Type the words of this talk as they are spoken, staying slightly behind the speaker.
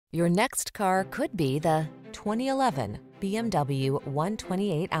Your next car could be the 2011 BMW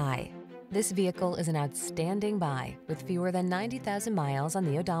 128i. This vehicle is an outstanding buy with fewer than 90,000 miles on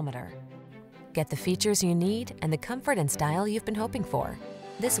the odometer. Get the features you need and the comfort and style you've been hoping for.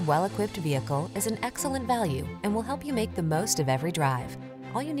 This well-equipped vehicle is an excellent value and will help you make the most of every drive.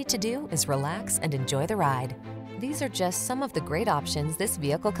 All you need to do is relax and enjoy the ride. These are just some of the great options this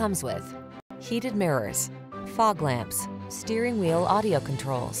vehicle comes with: heated mirrors, fog lamps, steering wheel audio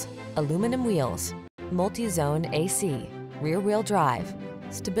controls, aluminum wheels, multi-zone AC, rear-wheel drive,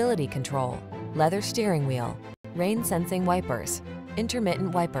 stability control, leather steering wheel, rain-sensing wipers,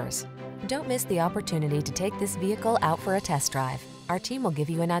 intermittent wipers. Don't miss the opportunity to take this vehicle out for a test drive. Our team will give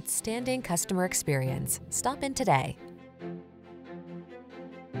you an outstanding customer experience. Stop in today.